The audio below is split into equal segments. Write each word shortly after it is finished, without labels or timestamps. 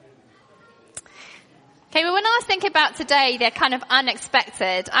Okay, well, when I was thinking about today, they're kind of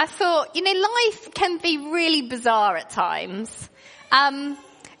unexpected. I thought, life can be really bizarre at times.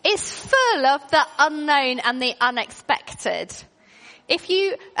 It's full of the unknown and the unexpected. If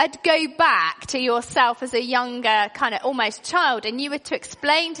you go back to yourself as a younger kind of almost child and you were to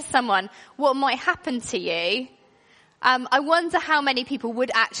explain to someone what might happen to you, I wonder how many people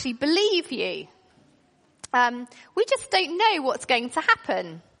would actually believe you. We just don't know what's going to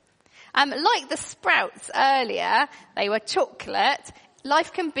happen. Like the sprouts earlier, they were chocolate.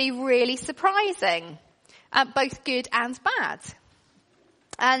 Life can be really surprising, both good and bad.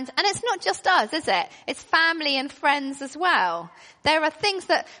 And it's not just us, is it? It's family and friends as well. There are things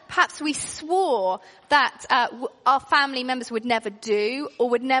that perhaps we swore that our family members would never do or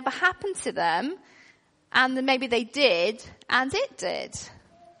would never happen to them, and then maybe they did, and it did.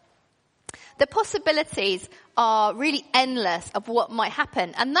 The possibilities are really endless of what might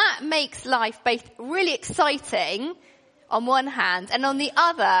happen. And that makes life both really exciting on one hand and on the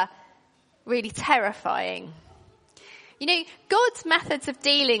other really terrifying. God's methods of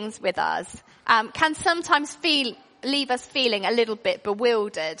dealings with us can sometimes leave us feeling a little bit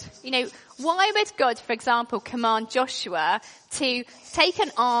bewildered. Why would God, for example, command Joshua to take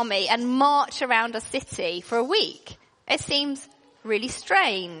an army and march around a city for a week? It seems really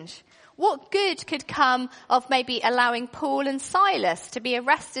strange. What good could come of maybe allowing Paul and Silas to be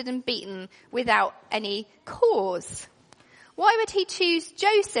arrested and beaten without any cause? Why would he choose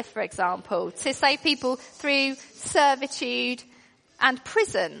Joseph, for example, to save people through servitude and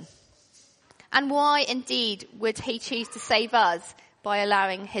prison? And why, indeed, would he choose to save us by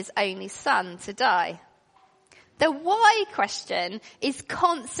allowing his only son to die? The why question is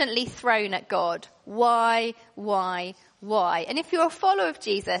constantly thrown at God. Why? And if you're a follower of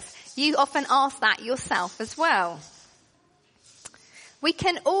Jesus, you often ask that yourself as well. We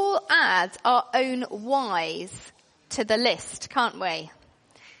can all add our own whys to the list, can't we?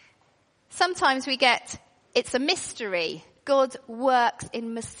 Sometimes we get, it's a mystery. God works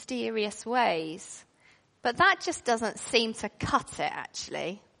in mysterious ways. But that just doesn't seem to cut it,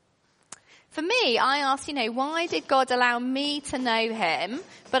 actually. For me, I ask, why did God allow me to know him,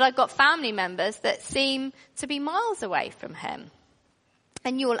 but I've got family members that seem to be miles away from him?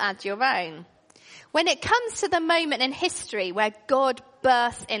 And you'll add your own. When it comes to the moment in history where God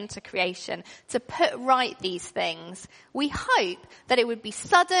bursts into creation to put right these things, we hope that it would be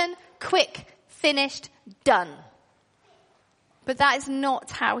sudden, quick, finished, done. But that is not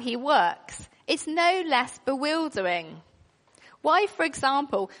how he works. It's no less bewildering. Why, for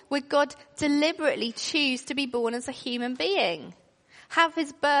example, would God deliberately choose to be born as a human being? Have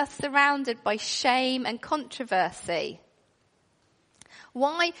his birth surrounded by shame and controversy?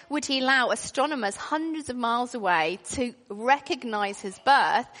 Why would he allow astronomers hundreds of miles away to recognize his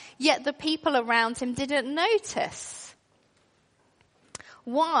birth, yet the people around him didn't notice?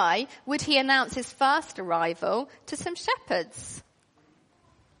 Why would he announce his first arrival to some shepherds?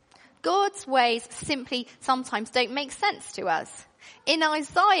 God's ways simply sometimes don't make sense to us. In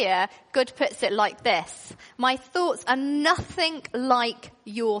Isaiah, God puts it like this: my thoughts are nothing like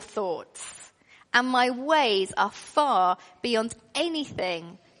your thoughts, and my ways are far beyond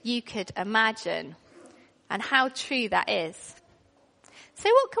anything you could imagine. And how true that is. So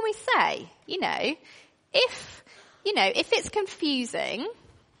what can we say? If it's confusing,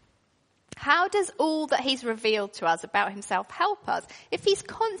 how does all that he's revealed to us about himself help us? If he's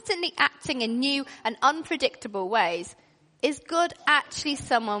constantly acting in new and unpredictable ways, is God actually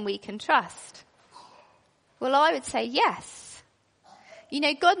someone we can trust? Well, I would say yes.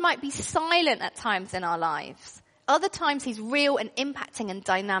 God might be silent at times in our lives. Other times he's real and impacting and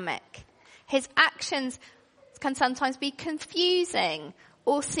dynamic. His actions can sometimes be confusing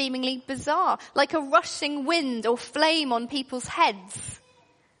or seemingly bizarre, like a rushing wind or flame on people's heads.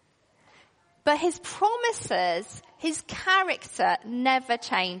 But his promises, his character never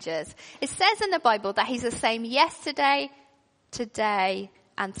changes. It says in the Bible that he's the same yesterday, today,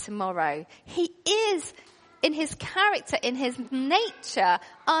 and tomorrow. He is, in his character, in his nature,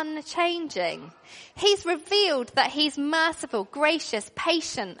 unchanging. He's revealed that he's merciful, gracious,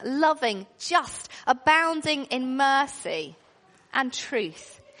 patient, loving, just, abounding in mercy and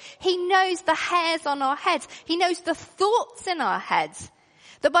truth. He knows the hairs on our heads. He knows the thoughts in our heads.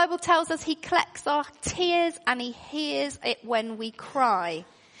 The Bible tells us he collects our tears and he hears it when we cry.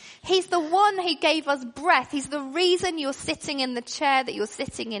 He's the one who gave us breath. He's the reason you're sitting in the chair that you're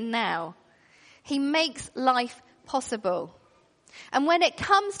sitting in now. He makes life possible. And when it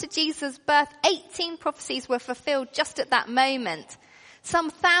comes to Jesus' birth, 18 prophecies were fulfilled just at that moment.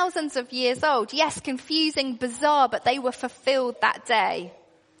 Some thousands of years old. Yes, confusing, bizarre, but they were fulfilled that day.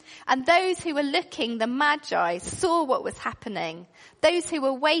 And those who were looking, the Magi, saw what was happening. Those who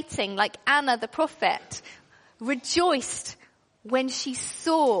were waiting, like Anna the prophet, rejoiced when she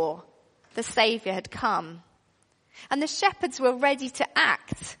saw the Saviour had come. And the shepherds were ready to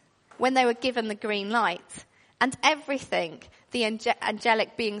act when they were given the green light. And everything the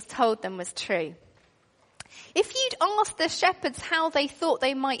angelic beings told them was true. If you'd asked the shepherds how they thought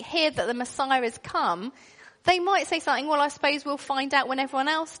they might hear that the Messiah has come, they might say something, well, I suppose we'll find out when everyone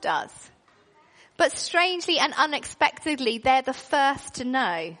else does. But strangely and unexpectedly, they're the first to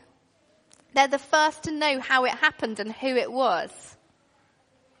know. They're the first to know how it happened and who it was.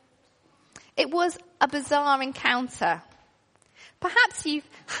 It was a bizarre encounter. Perhaps you've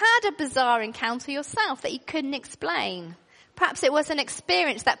had a bizarre encounter yourself that you couldn't explain. Perhaps it was an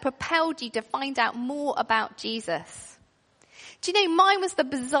experience that propelled you to find out more about Jesus. Do you know, mine was the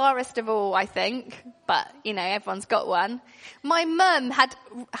bizarrest of all, I think. But, everyone's got one. My mum had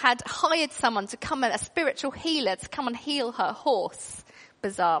hired someone to come, a spiritual healer, to come and heal her horse.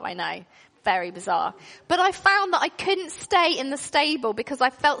 Bizarre, I know. Very bizarre. But I found that I couldn't stay in the stable because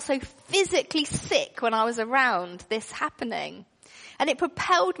I felt so physically sick when I was around this happening. And it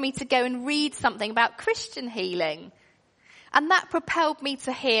propelled me to go and read something about Christian healing. And that propelled me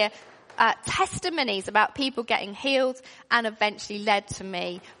to hear testimonies about people getting healed, and eventually led to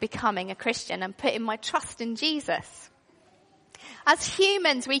me becoming a Christian and putting my trust in Jesus. As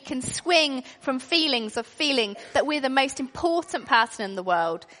humans, we can swing from feelings of feeling that we're the most important person in the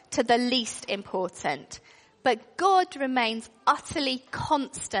world to the least important. But God remains utterly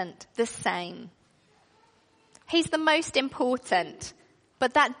constant, the same. He's the most important,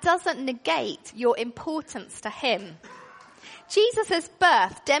 but that doesn't negate your importance to him. Jesus'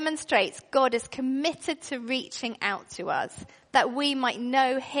 birth demonstrates God is committed to reaching out to us, that we might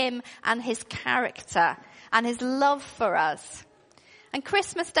know him and his character and his love for us. And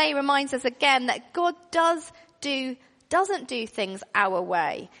Christmas Day reminds us again that God doesn't do things our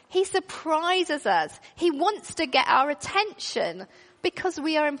way. He surprises us. He wants to get our attention because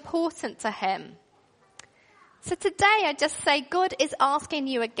we are important to him. So today I just say, God is asking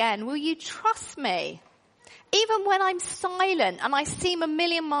you again, will you trust me? Even when I'm silent and I seem a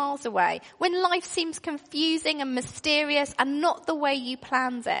million miles away, when life seems confusing and mysterious and not the way you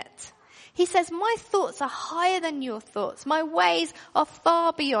planned it. He says, my thoughts are higher than your thoughts. My ways are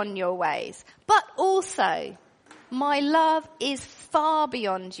far beyond your ways. But also, my love is far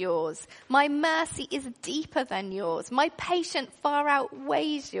beyond yours. My mercy is deeper than yours. My patience far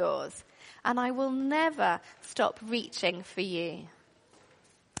outweighs yours. And I will never stop reaching for you.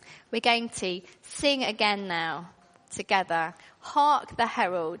 We're going to sing again now together. Hark the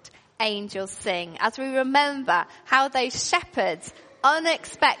herald angels sing, as we remember how those shepherds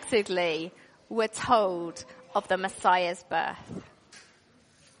unexpectedly were told of the Messiah's birth.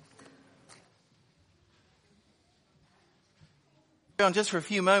 On just for a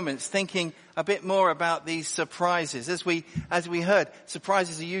few moments, thinking a bit more about these surprises. As we heard,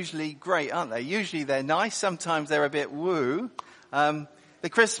 surprises are usually great, aren't they? Usually they're nice. Sometimes they're a bit woo. The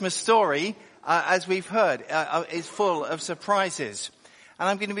Christmas story, as we've heard, is full of surprises. And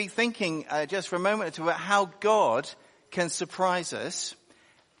I'm going to be thinking just for a moment or two about how God can surprise us,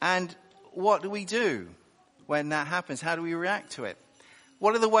 and what do we do when that happens? How do we react to it?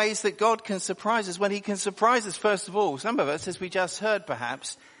 What are the ways that God can surprise us? When he can surprise us, first of all, some of us, as we just heard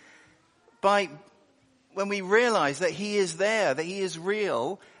perhaps, when we realize that he is there, that he is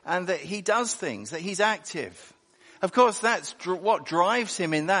real, and that he does things, that he's active. Of course, that's what drives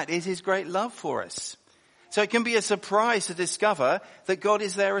him in that is his great love for us. So it can be a surprise to discover that God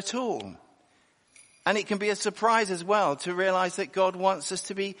is there at all. And it can be a surprise as well to realize that God wants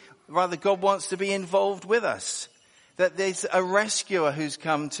to be involved with us. That there's a rescuer who's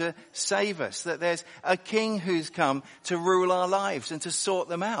come to save us. That there's a king who's come to rule our lives and to sort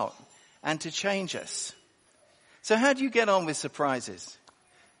them out and to change us. So how do you get on with surprises?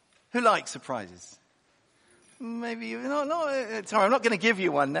 Who likes surprises? Maybe you're not, sorry, I'm not going to give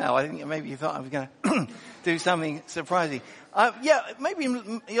you one now. I think maybe you thought I was going to do something surprising. Maybe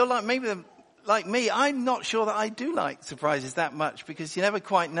you're like me. I'm not sure that I do like surprises that much because you never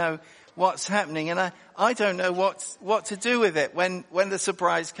quite know what's happening, and I don't know what to do with it when the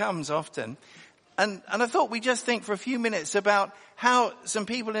surprise comes often. And I thought we'd just think for a few minutes about how some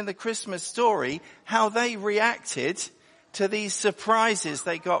people in the Christmas story, how they reacted to these surprises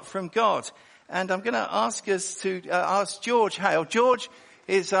they got from God. And I'm going to ask us to ask George Hale. George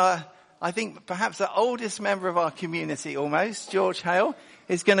is, I think, perhaps the oldest member of our community almost. George Hale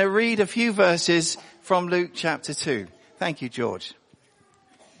is going to read a few verses from Luke chapter 2. Thank you, George.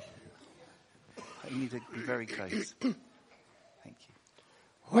 You need to be very close. Thank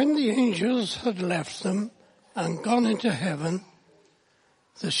you. When the angels had left them and gone into heaven,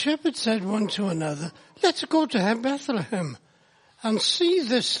 the shepherds said one to another, "Let's go to Bethlehem and see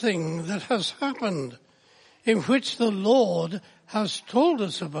this thing that has happened, in which the Lord has told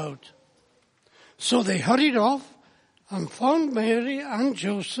us about." So they hurried off and found Mary and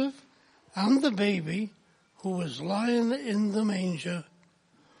Joseph and the baby who was lying in the manger.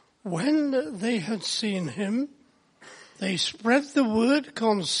 When they had seen him, they spread the word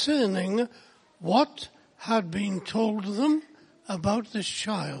concerning what had been told them about this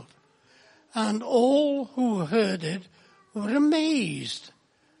child. And all who heard it were amazed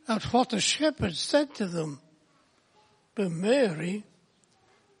at what the shepherds said to them. But Mary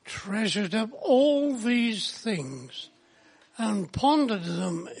treasured up all these things and pondered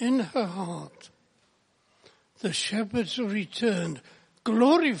them in her heart. The shepherds returned,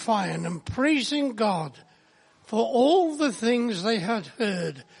 glorifying and praising God for all the things they had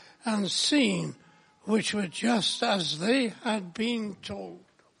heard and seen, which were just as they had been told.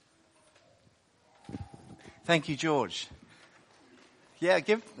 Thank you, George. Yeah,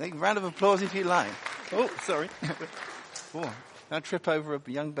 give a round of applause if you like. Oh, sorry. Oh, don't trip over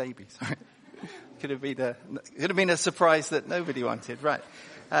a young baby. Sorry. Could have been a surprise that nobody wanted. Right.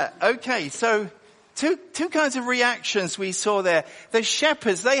 Okay, so two kinds of reactions we saw there. The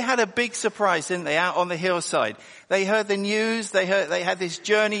shepherds, they had a big surprise, didn't they, out on the hillside. They heard the news, they had this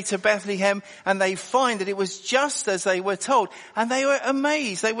journey to Bethlehem, and they find that it was just as they were told. And they were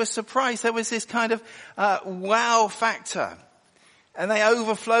amazed, they were surprised. There was this kind of wow factor. And they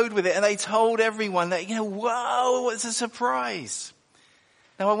overflowed with it, and they told everyone that, whoa, it's a surprise.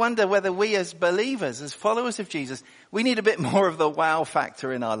 Now I wonder whether we as believers, as followers of Jesus, we need a bit more of the wow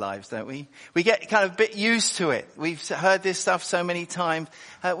factor in our lives, don't we? We get kind of a bit used to it. We've heard this stuff so many times.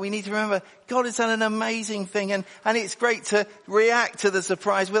 We need to remember God has done an amazing thing, and it's great to react to the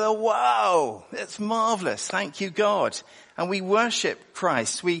surprise with a wow. It's marvelous. Thank you, God. And we worship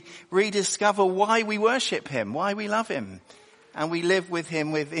Christ. We rediscover why we worship him, why we love him. And we live with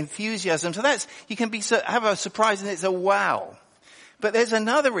him with enthusiasm. So you can have a surprise and it's a wow. But there's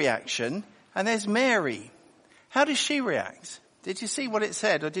another reaction, and there's Mary. How does she react? Did you see what it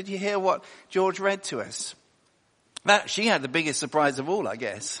said, or did you hear what George read to us? She had the biggest surprise of all, I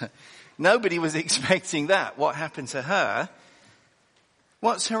guess. Nobody was expecting that. What happened to her?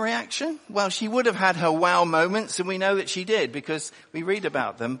 What's her reaction? Well, she would have had her wow moments, and we know that she did because we read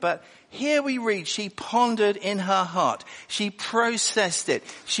about them. But here we read, she pondered in her heart. She processed it.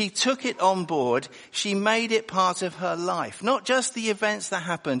 She took it on board. She made it part of her life. Not just the events that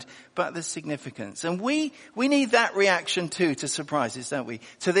happened, but the significance. And we need that reaction too to surprises, don't we?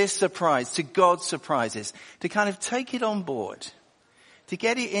 To this surprise, to God's surprises. To kind of take it on board. To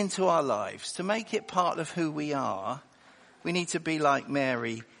get it into our lives. To make it part of who we are. We need to be like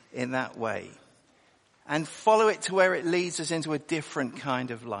Mary in that way and follow it to where it leads us into a different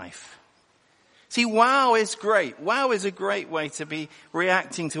kind of life. See, wow is great. Wow is a great way to be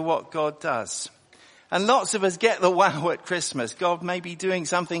reacting to what God does. And lots of us get the wow at Christmas. God may be doing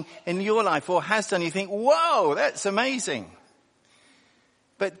something in your life or has done. You think, whoa, that's amazing.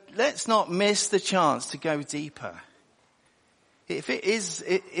 But let's not miss the chance to go deeper. If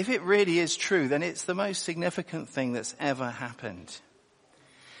it really is true, then it's the most significant thing that's ever happened.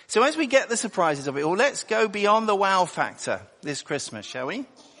 So as we get the surprises of it all, let's go beyond the wow factor this Christmas, shall we?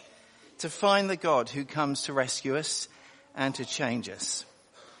 To find the God who comes to rescue us and to change us.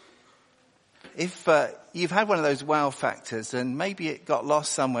 If you've had one of those wow factors and maybe it got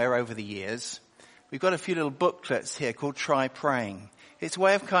lost somewhere over the years, we've got a few little booklets here called Try Praying. It's a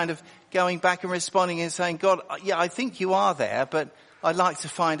way of kind of going back and responding and saying, God, yeah, I think you are there, but I'd like to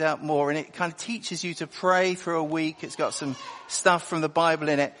find out more. And it kind of teaches you to pray through a week. It's got some stuff from the Bible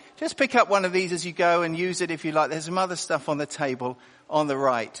in it. Just pick up one of these as you go and use it if you like. There's some other stuff on the table on the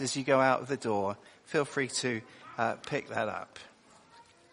right as you go out of the door. Feel free to pick that up.